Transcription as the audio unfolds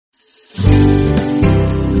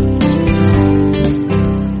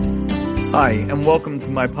Hi, and welcome to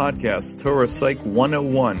my podcast, Torah Psych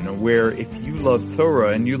 101, where if you love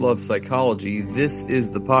Torah and you love psychology, this is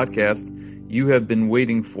the podcast you have been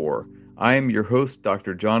waiting for. I am your host,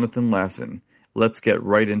 Dr. Jonathan Lassen. Let's get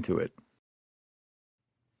right into it.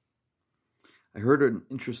 I heard an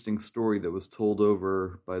interesting story that was told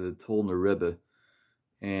over by the Tolner Rebbe,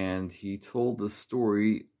 and he told the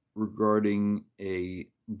story regarding a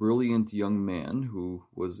brilliant young man who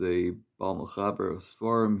was a Baal Mechaber of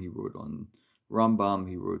Sfarim. He wrote on Rambam,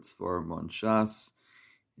 he wrote Sfarim on Shas,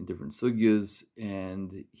 in different sugyas,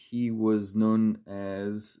 and he was known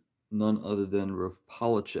as none other than Rav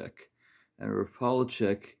Polachek. And Rav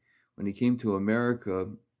Polachek, when he came to America,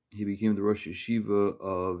 he became the Rosh Yeshiva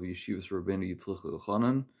of Yeshivas Rabbeinu Yitzchak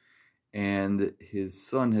Elchanan, and his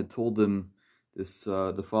son had told him this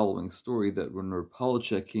the following story, that when Rav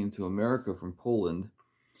Polachek came to America from Poland,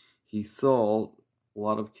 he saw a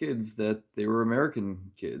lot of kids that they were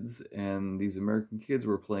American kids, and these American kids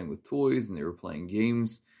were playing with toys and they were playing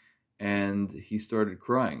games, and he started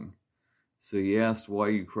crying. So he asked, "Why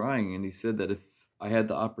are you crying?" And he said that if I had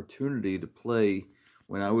the opportunity to play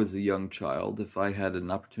when I was a young child, if I had an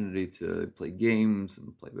opportunity to play games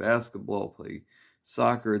and play basketball, play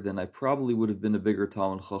soccer, then I probably would have been a bigger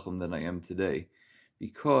Talmid Chacham than I am today,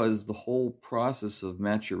 because the whole process of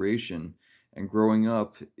maturation and growing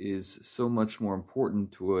up is so much more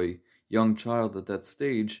important to a young child at that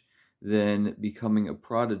stage than becoming a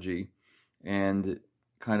prodigy and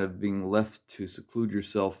kind of being left to seclude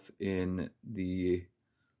yourself in the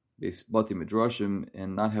Bati Midrashim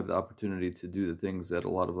and not have the opportunity to do the things that a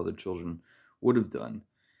lot of other children would have done.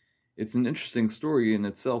 It's an interesting story in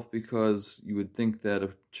itself, because you would think that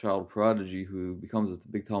a child prodigy who becomes a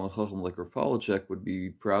big Talmid Chacham like Rav Polachek would be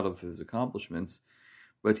proud of his accomplishments.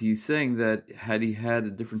 But he's saying that had he had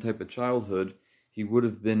a different type of childhood, he would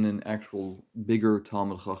have been an actual bigger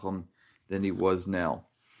Talmid Chacham than he was now.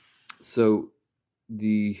 So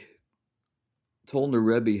the Tolner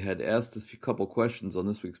Rebbe had asked a couple questions on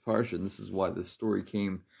this week's Parsha, and this is why this story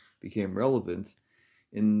became relevant.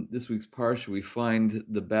 In this week's Parsha, we find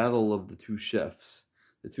the battle of the two chefs.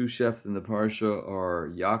 The two chefs in the Parsha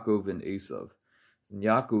are Yaakov and Esav. And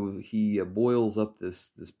Yaakov, he boils up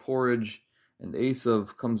this porridge, and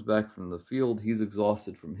Esav comes back from the field. He's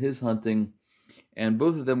exhausted from his hunting, and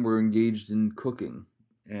both of them were engaged in cooking.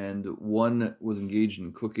 And one was engaged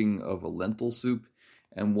in cooking of a lentil soup,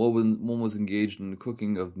 and one was engaged in the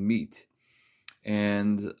cooking of meat.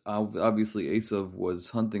 And obviously Esav was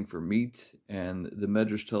hunting for meat, and the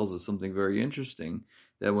Medrash tells us something very interesting,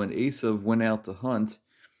 that when Esav went out to hunt,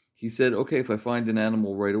 he said, "Okay, if I find an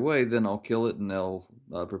animal right away, then I'll kill it and I'll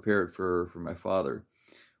prepare it for my father."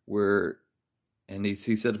 And he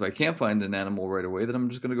said, if I can't find an animal right away, then I'm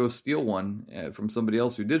just going to go steal one from somebody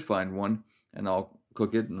else who did find one, and I'll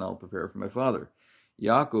cook it and I'll prepare it for my father.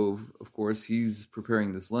 Yaakov, of course, he's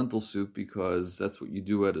preparing this lentil soup because that's what you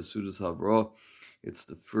do at a Sudas Havra. It's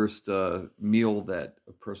the first meal that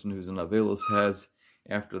a person who's in Avelos has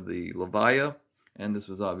after the Levaya, and this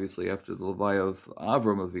was obviously after the Levaya of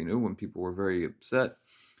Avram Avinu, when people were very upset,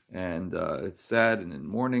 and it's sad and in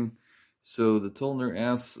mourning. So the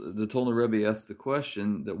Tolner Rebbe asked the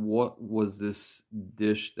question that what was this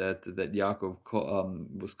dish that Yaakov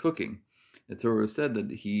was cooking? The Torah said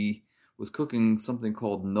that he was cooking something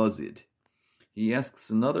called nozid. He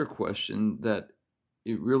asks another question that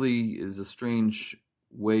it really is a strange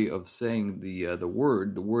way of saying the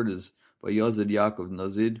word. The word is Vayazid Yaakov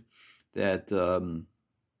nozid, that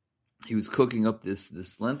he was cooking up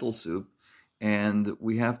this lentil soup, and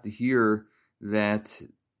we have to hear that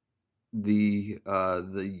the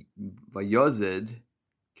Vayazid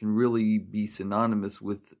can really be synonymous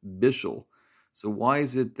with bishul. So why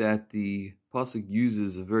is it that the pasuk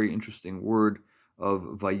uses a very interesting word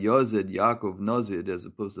of Vayazid Yaakov Nazid as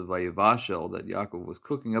opposed to Vayavashel, that Yaakov was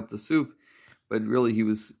cooking up the soup, but really he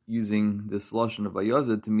was using this lashon of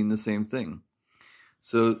Vayazid to mean the same thing?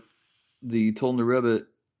 So the Tolner Rebbe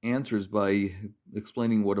answers by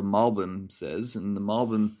explaining what a Malbim says, and the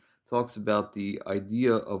Malbim talks about the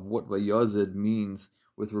idea of what Vayazid means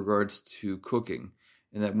with regards to cooking,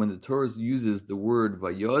 and that when the Torah uses the word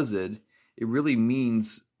Vayazid, it really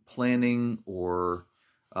means planning or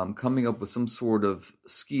coming up with some sort of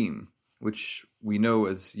scheme, which we know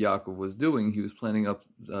as Yaakov was doing. He was planning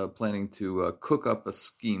to cook up a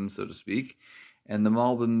scheme, so to speak. And the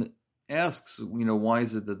Malbim asks, why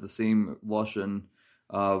is it that the same lashon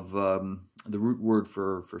of the root word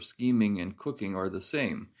for scheming and cooking are the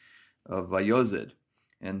same, Vayazid?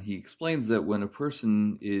 And he explains that when a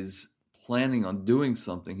person is planning on doing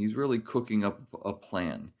something, he's really cooking up a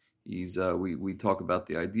plan. We talk about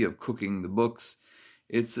the idea of cooking the books.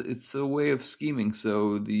 It's a way of scheming.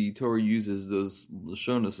 So the Torah uses those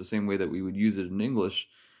lashonos the same way that we would use it in English,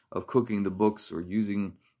 of cooking the books or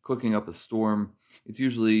cooking up a storm. It's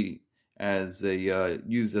usually as a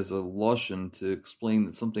used as a lashon to explain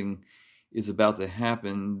that something is about to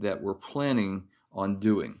happen that we're planning on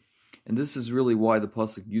doing. And this is really why the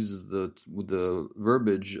pasuk uses the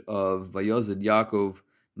verbiage of Vayazid Yaakov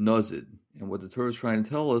Nazid. And what the Torah is trying to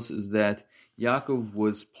tell us is that Yaakov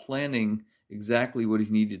was planning exactly what he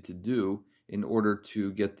needed to do in order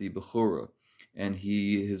to get the Bechorah. And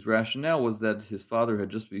his rationale was that his father had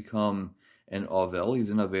just become an Avel. He's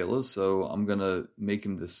an Avela, so I'm going to make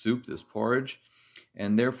him this soup, this porridge.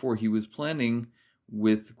 And therefore he was planning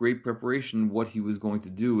with great preparation what he was going to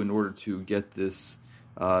do in order to get this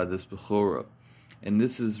Bechorah. And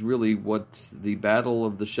this is really what the battle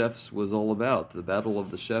of the chefs was all about. The battle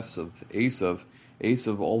of the chefs of Esav.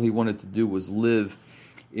 Esav, all he wanted to do was live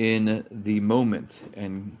in the moment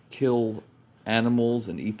and kill animals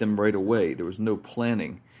and eat them right away. There was no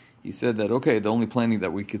planning. He said that, okay, the only planning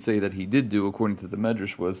that we could say that he did do, according to the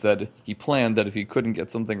Medrash, was that he planned that if he couldn't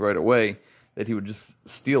get something right away, that he would just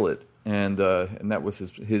steal it. And that was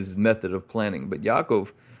his method of planning. But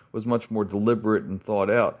Yaakov was much more deliberate and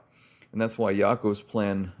thought out. And that's why Yaakov's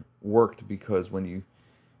plan worked, because when you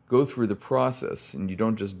go through the process and you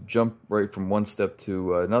don't just jump right from one step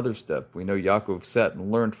to another step. We know Yaakov sat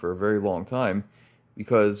and learned for a very long time,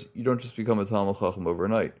 because you don't just become a Talmid Chacham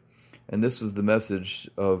overnight. And this was the message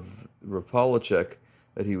of Rav Polachek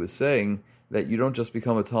that he was saying, that you don't just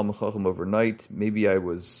become a Talmid Chacham overnight. Maybe I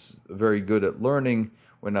was very good at learning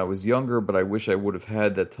when I was younger, but I wish I would have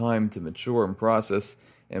had that time to mature and process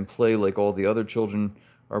and play like all the other children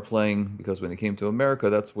are playing, because when he came to America,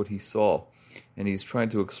 that's what he saw. And he's trying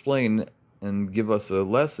to explain and give us a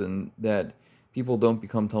lesson that people don't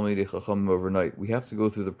become Talmidei Chacham overnight. We have to go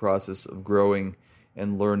through the process of growing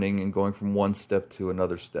and learning and going from one step to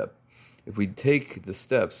another step. If we take the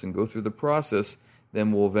steps and go through the process,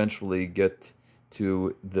 then we'll eventually get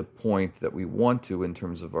to the point that we want to in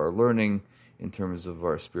terms of our learning, in terms of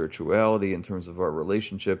our spirituality, in terms of our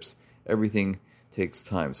relationships. Everything takes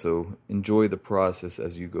time. So enjoy the process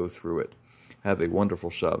as you go through it. Have a wonderful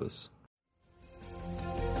Shabbos.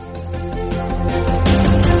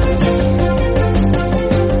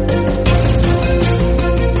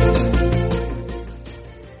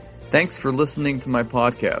 Thanks for listening to my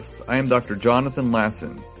podcast. I am Dr. Jonathan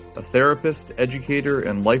Lasson, a therapist, educator,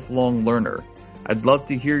 and lifelong learner. I'd love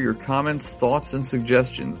to hear your comments, thoughts, and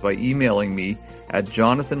suggestions by emailing me at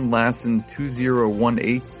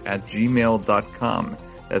jonathanlasson2018@gmail.com.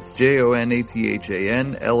 That's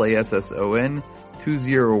JONATHANLASSON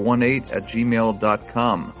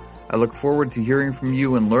 2018@gmail.com. I look forward to hearing from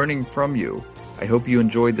you and learning from you. I hope you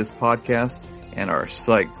enjoyed this podcast and are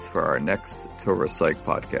psyched for our next Torah Psych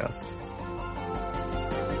podcast.